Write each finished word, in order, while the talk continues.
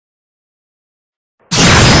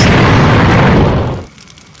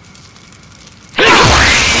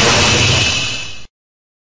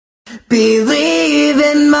Believe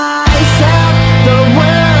in myself, the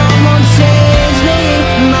world won't change me.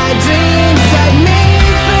 My dreams set me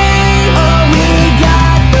free. Oh, we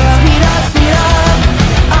got the speed up.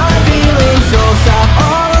 I'm feeling so soft,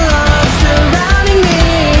 all the love surrounding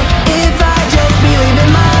me. If I just believe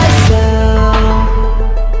in myself.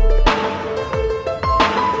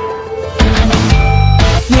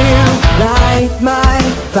 You light my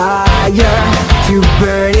fire to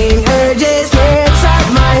burning urges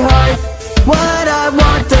inside my heart. What I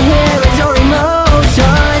want to hear is your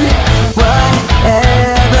emotion.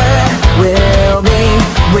 Whatever will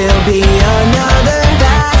be another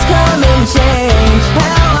fast coming change.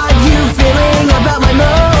 How are you feeling about my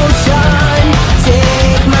motion?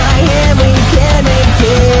 Take my hand, we can make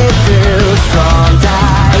it through strong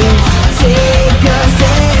times. Take a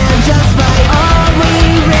stand, just fight. Are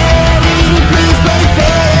we ready? Please play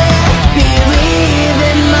fair. Believe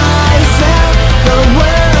in myself, the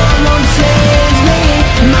world won't change me.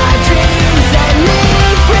 My dreams set me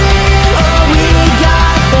free. Oh, we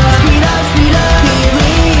got the speed up.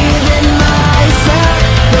 Believe in myself,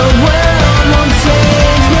 the world won't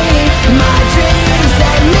change me. My dreams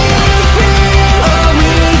set me free. Oh,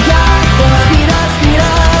 we got the speed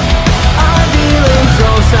up. I'm feeling so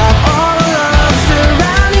soft, all the love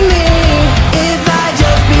surrounding me. If I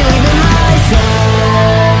just believe in myself.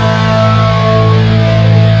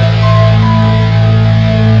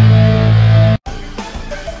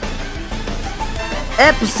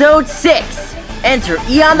 Episode 6. Enter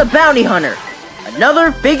Aeon the Bounty Hunter.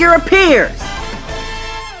 Another figure appears.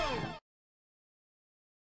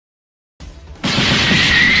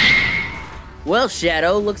 Well,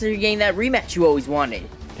 Shadow, looks like you're getting that rematch you always wanted.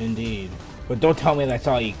 Indeed. But don't tell me that's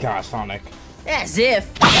all you got, Sonic. As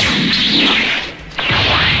if.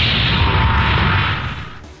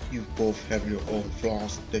 You both have your own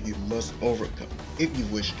flaws that you must overcome if you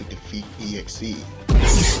wish to defeat EXE.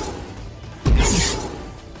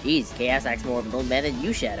 Jeez, Chaos acts more of an old man than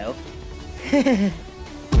you, Shadow.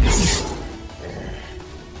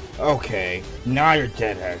 Okay, now you're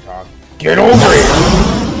dead, Hedgehog. Get over here!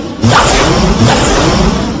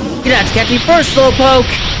 You're gonna have to catch me first, Slowpoke!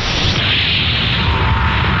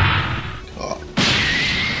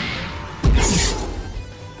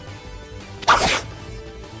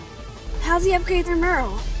 How's the upgrade through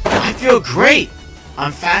Merle? I feel great!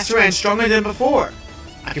 I'm faster and stronger than before.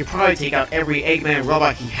 I could probably take out every Eggman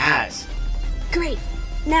robot he has. Great.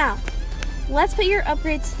 Now, let's put your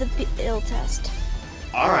upgrades to the build test.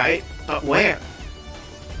 Alright, but where?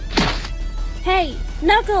 Hey,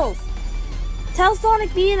 Knuckles! Tell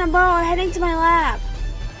Sonic, B, and Umbro are heading to my lab.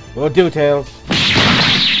 Will do, Tails.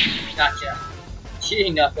 Gotcha.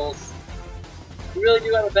 Cheating, Knuckles. You really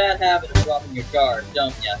do have a bad habit of dropping your guard,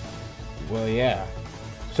 don't ya? Well, yeah.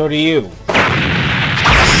 So do you.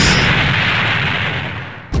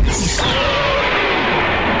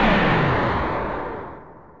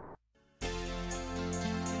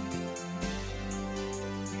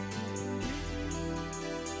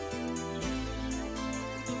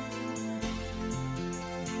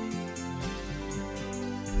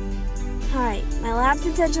 Hi, my lab's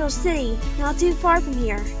in Central City, not too far from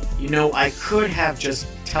here. You know, I could have just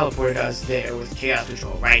teleported us there with Chaos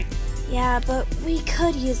Control, right? Yeah, but we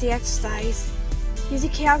could use the exercise. Using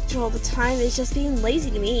Chaos Control all the time is just being lazy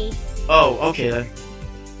to me. Oh, okay then.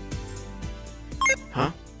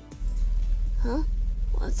 Huh? Huh?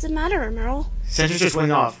 What's the matter, Merle? Sensors just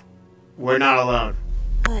went off. We're not alone.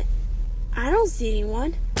 But I don't see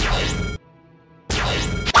anyone.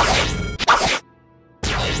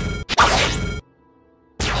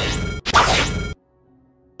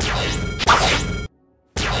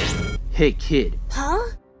 Hey, kid. Huh?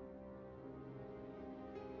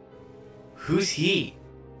 Who's he?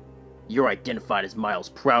 You're identified as Miles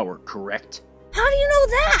Prower, correct? How do you know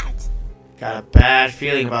that? Got a bad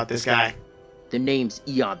feeling about this guy. The name's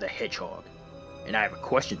Aeon the Hedgehog. And I have a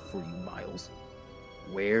question for you, Miles.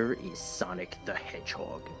 Where is Sonic the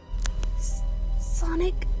Hedgehog?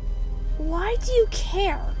 Sonic, why do you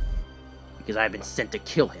care? Because I've been sent to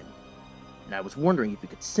kill him. And I was wondering if you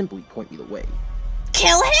could simply point me the way.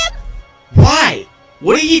 Kill him? Why?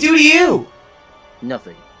 What did he do to you?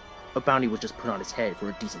 Nothing. A bounty was just put on his head for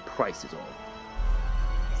a decent price is all.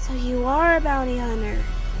 So you are a bounty hunter.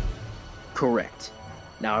 Correct.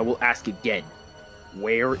 Now I will ask again.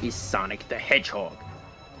 Where is Sonic the Hedgehog?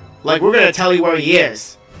 Like we're gonna tell you where he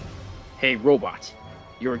is. Hey, robot.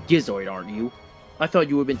 You're a Gizoid, aren't you? I thought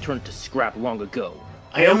you had been turned to scrap long ago.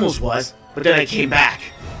 I almost was, but then I came back.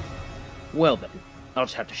 Well then, I'll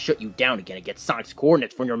just have to shut you down again and get Sonic's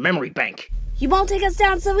coordinates from your memory bank. You won't take us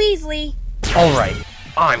down so easily. Alright,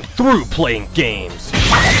 I'm through playing games.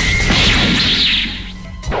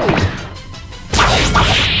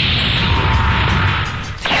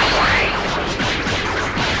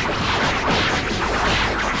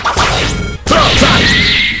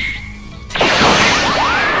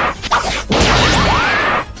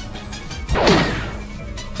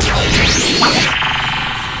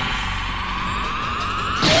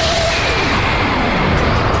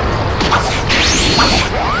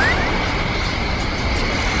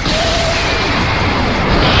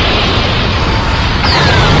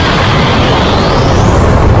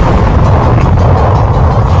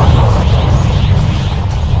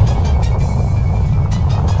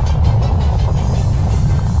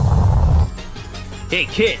 Hey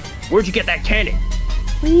kid, where'd you get that cannon?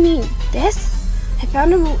 What do you mean, this? I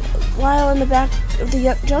found him while in the back of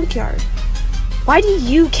the junkyard. Why do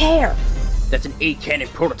you care? That's an 8-cannon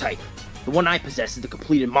prototype. The one I possess is the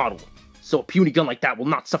completed model, so a puny gun like that will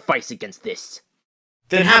not suffice against this.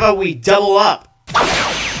 Then how about we double up?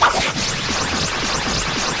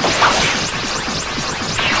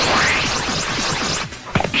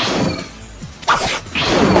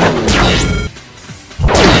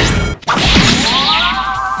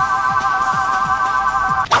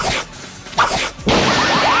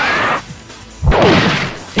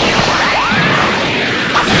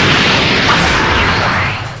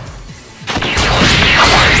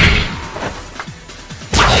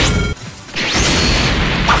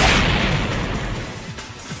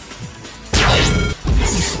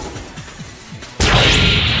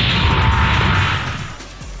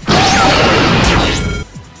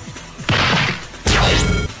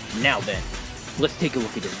 Now then, let's take a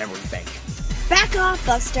look at your memory bank. Back off,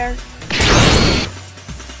 Buster.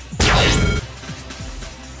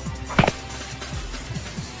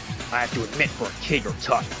 I have to admit, for a kid, you're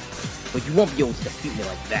tough, but you won't be able to defeat me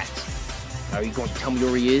like that. Are you going to tell me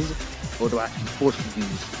where he is, or do I have to be forced to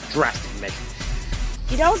use drastic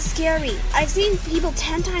measures? You don't scare me. I've seen people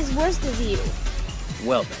 10 times worse than you.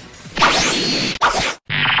 Well then.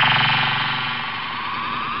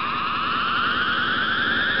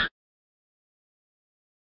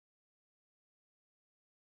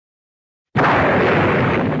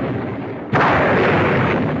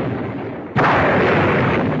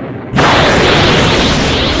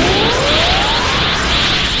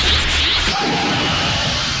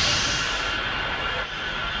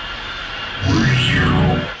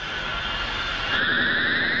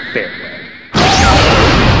 Farewell.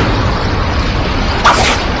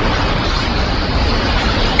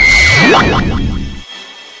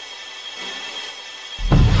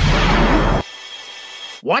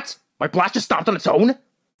 What? My blast just stopped on its own?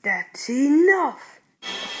 That's enough.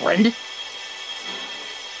 Friend?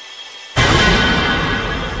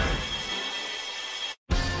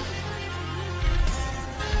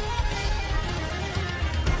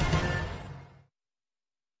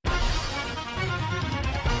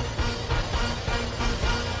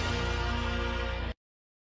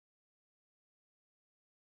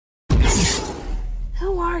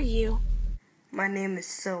 Who are you? My name is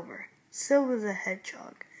Silver. Silver the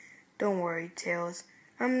hedgehog. Don't worry, Tails.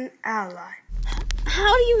 I'm an ally.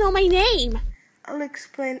 How do you know my name? I'll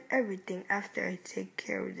explain everything after I take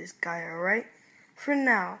care of this guy, alright? For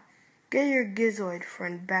now, get your Gizoid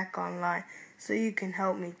friend back online so you can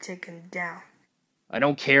help me take him down. I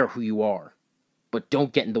don't care who you are, but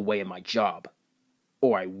don't get in the way of my job,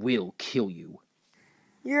 or I will kill you.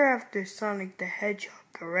 You're after Sonic the Hedgehog,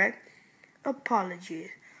 correct? Apologies,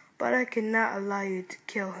 but I cannot allow you to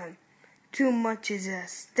kill him. Too much is at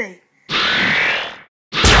stake.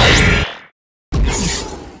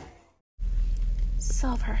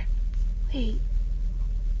 Silver. Wait.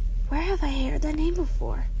 Where have I heard that name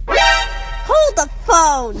before? Hold the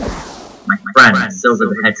phone! My friend, Silver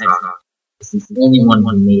the Hedgehog, is the only one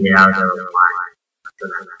who made it out of there alive after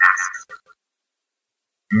that mask.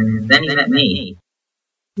 And then he met me.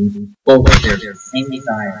 We both shared the same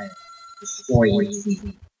desire to destroy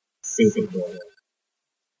EC, save the world,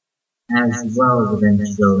 as well as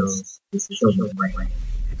avenge those who killed the way.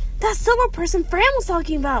 That silver person Fran was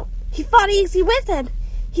talking about! He fought EXE with him!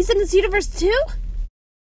 He's in this universe too?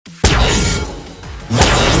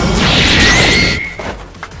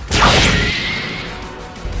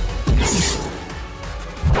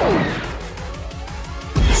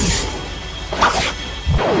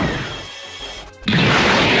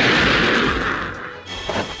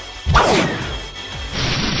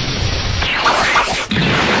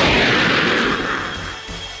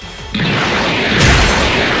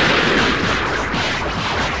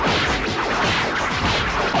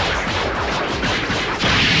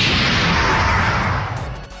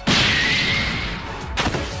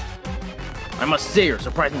 I must say, you're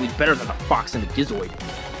surprisingly better than the fox and the Gizoid.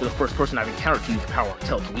 You're the first person I've encountered to use the power of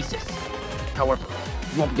telekinesis. However,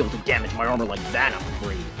 you won't be able to damage my armor like that, I'm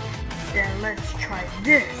afraid. Then let's try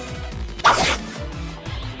this.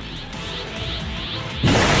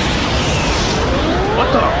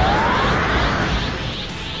 What the?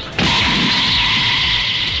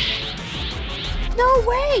 No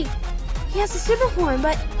way! He has a super horn,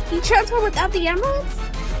 but he transformed without the emeralds?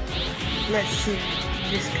 Let's see if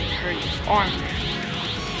this can hurt his armor.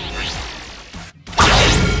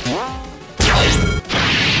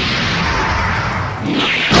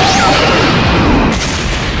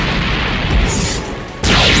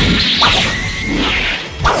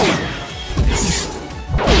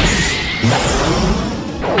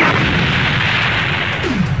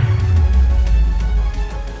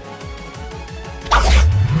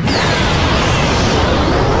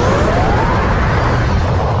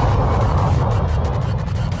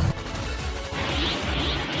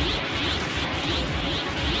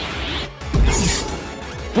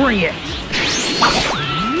 Bring it!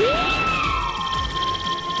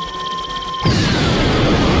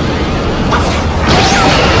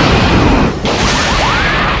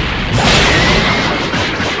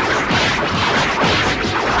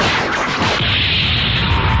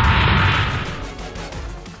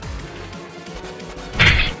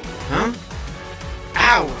 Huh?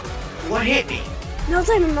 Ow! What hit me? No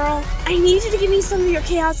time, Merle. I need you to give me some of your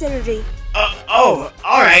chaos energy. Oh,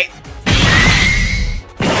 alright.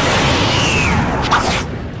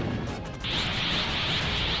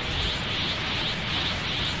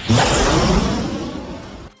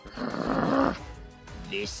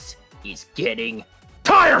 This is getting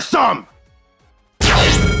tiresome!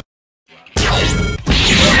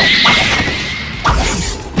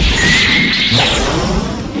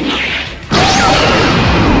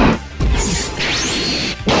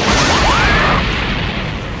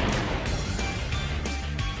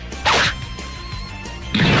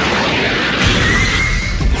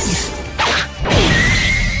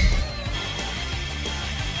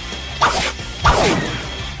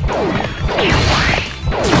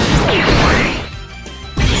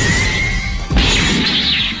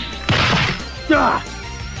 Ah!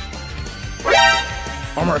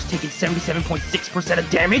 Armor has taken 77.6% of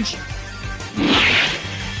damage?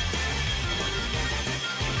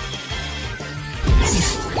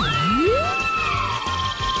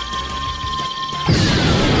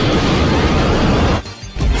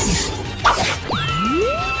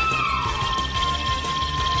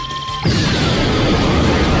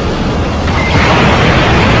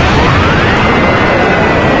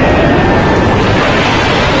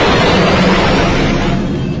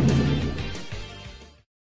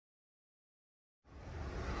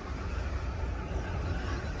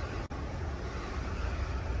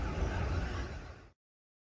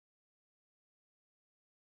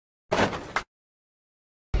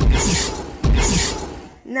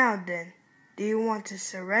 Now then, do you want to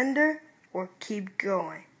surrender or keep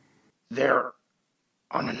going? They're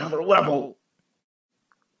on another level.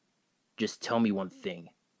 Just tell me one thing.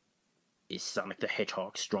 Is Sonic the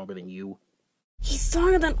Hedgehog stronger than you? He's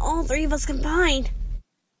stronger than all three of us combined.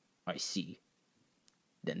 I see.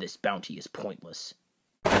 Then this bounty is pointless.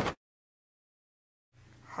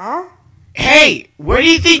 Huh? Hey! Where do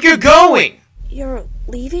you think you're going? You're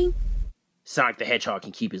leaving? Sonic the Hedgehog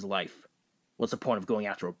can keep his life. What's the point of going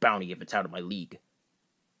after a bounty if it's out of my league?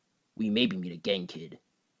 We maybe meet again, kid.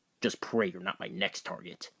 Just pray you're not my next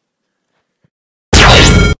target.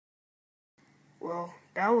 Well,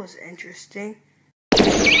 that was interesting.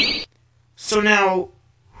 So now,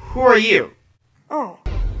 who are you? Oh,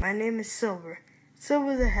 my name is Silver.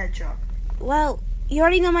 Silver the Hedgehog. Well, you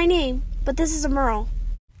already know my name, but this is a Merle.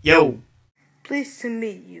 Yo. Pleased to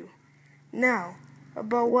meet you. Now,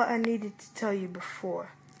 about what I needed to tell you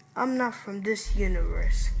before. I'm not from this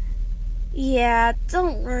universe. Yeah,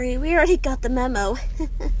 don't worry, we already got the memo.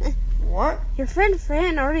 What? Your friend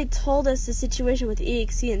Fran already told us the situation with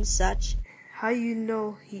EXE and such. How you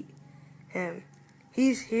know him?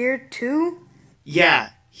 He's here too? Yeah,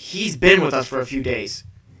 he's been with us for a few days.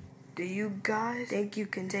 Do you guys think you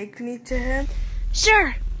can take me to him?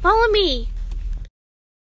 Sure, follow me.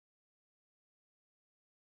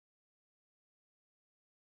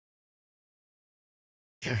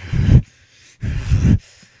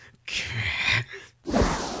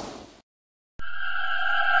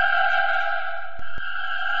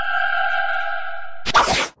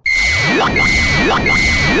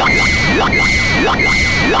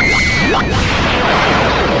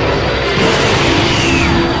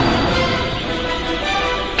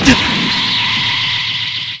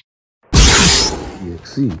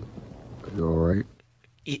 EXE, are you alright?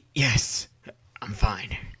 Yes, I'm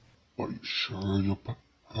fine. Are you sure your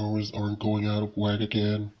powers aren't going out of whack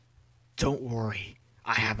again? Don't worry,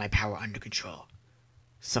 I have my power under control.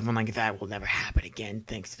 Something like that will never happen again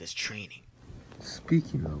thanks to this training.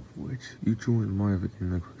 Speaking of which, you joined my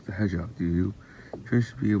in the hedgehog, do you? Training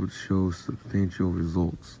should be able to show substantial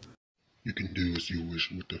results. You can do as you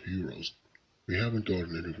wish with the heroes. We haven't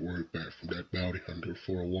gotten any word back from that bounty hunter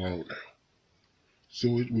for a while now.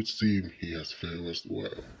 So it would seem he has failed as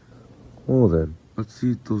well. Well then, let's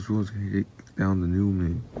see if those rules can take down the new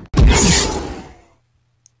me.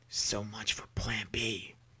 So much for Plan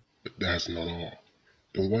B. But that's not all.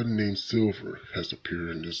 The one named Silver has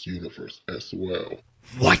appeared in this universe as well.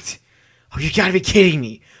 What? Oh, you gotta be kidding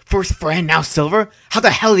me. First friend, now Silver? How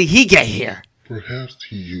the hell did he get here? Perhaps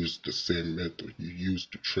he used the same method you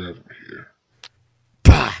used to travel here.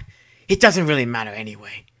 Bah! It doesn't really matter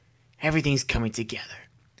anyway. Everything's coming together.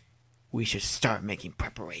 We should start making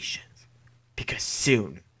preparations. Because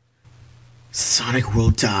soon, Sonic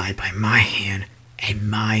will die by my hand and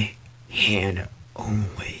my hand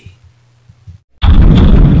only.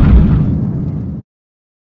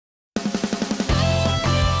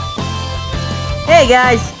 Hey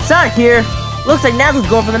guys, Sonic here. Looks like Nazzle's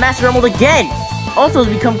going for the Master Emerald again. Also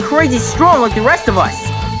has become crazy strong like the rest of us.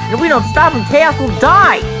 And if we don't stop him, Chaos will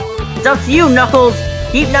die. It's up to you, Knuckles.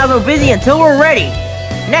 Keep Nazzle busy until we're ready.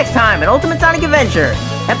 Next time, an Ultimate Sonic Adventure,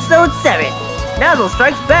 Episode 7, Nazzle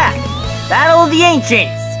Strikes Back, Battle of the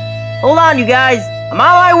Ancients. Hold on, you guys. I'm on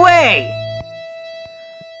my way.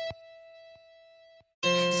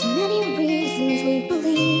 So many reasons we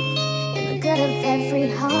believe in the good of every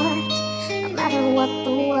heart. No matter what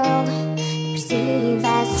the world perceives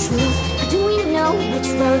as truth, how do we know which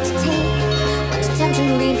road to take? Which time to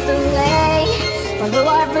lead the way? Follow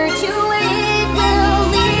our virtue